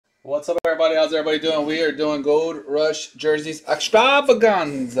What's up, everybody? How's everybody doing? We are doing Gold Rush Jerseys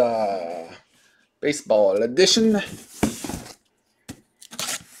Extravaganza Baseball Edition.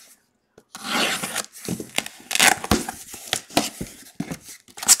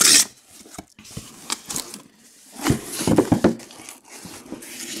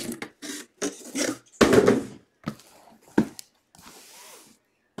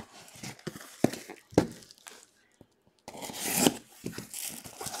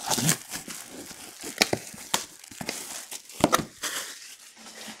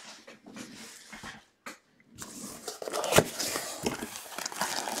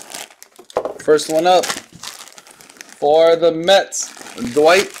 First one up for the Mets,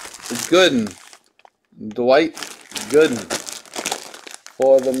 Dwight Gooden. Dwight Gooden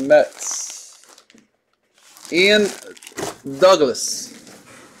for the Mets. Ian Douglas.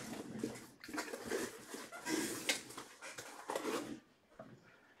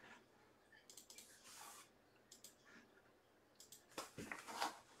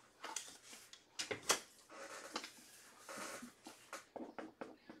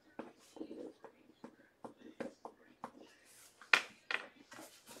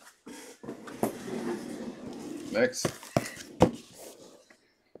 Next.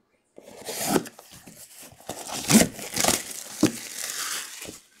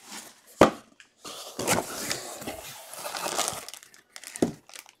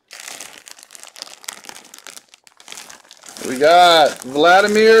 We got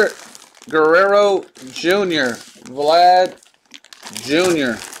Vladimir Guerrero Jr. Vlad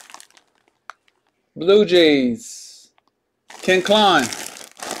Jr. Blue Jays. Ken Klein.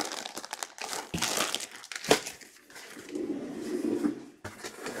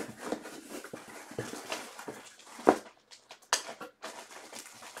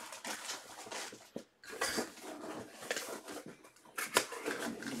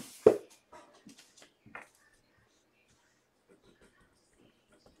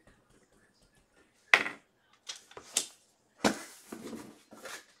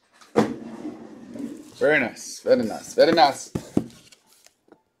 Very nice, very nice, very nice.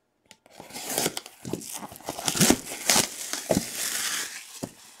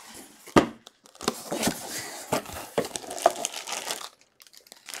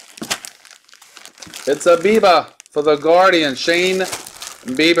 It's a Bieber for the Guardians. Shane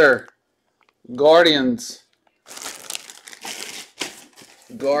Bieber. Guardians.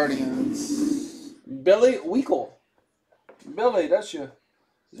 Guardians. Billy Weekle. Billy, is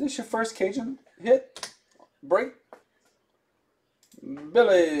this your first Cajun hit? Break?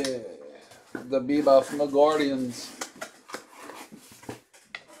 Billy. The Bieber from the Guardians.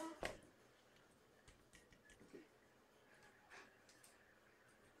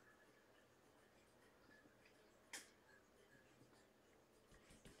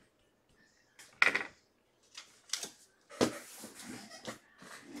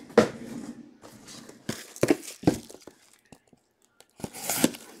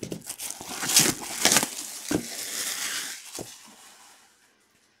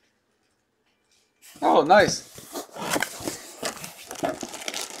 Oh, nice.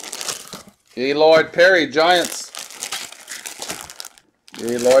 Gaylord Perry, Giants.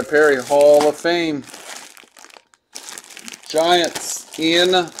 Gaylord Perry, Hall of Fame. Giants,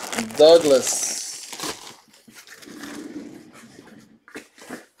 Ian Douglas.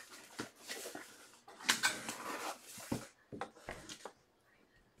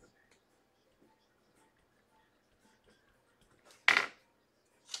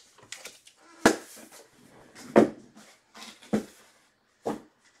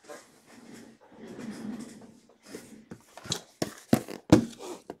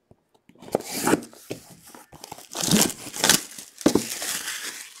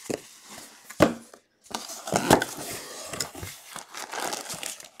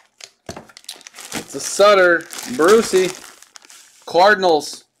 It's a Sutter, Brucey,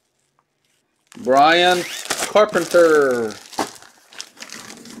 Cardinals, Brian Carpenter.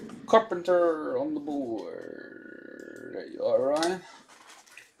 Carpenter on the board. There you are, Ryan.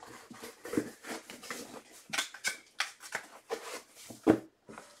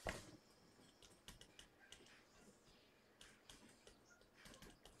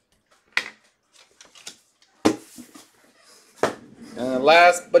 And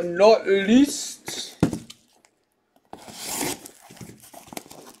last but not least,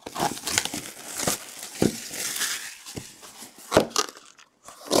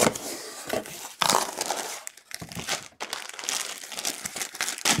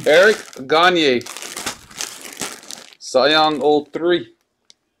 Eric Gagne, Cy Young 03,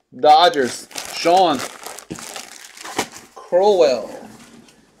 Dodgers, Sean Crowell.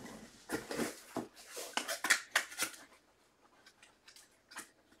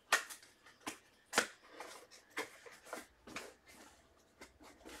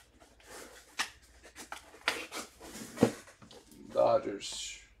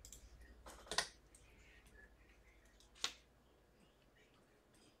 Dodgers.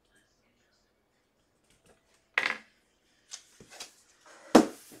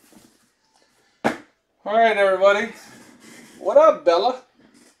 All right, everybody. What up, Bella?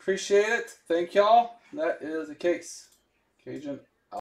 Appreciate it. Thank y'all. That is the case. Cajun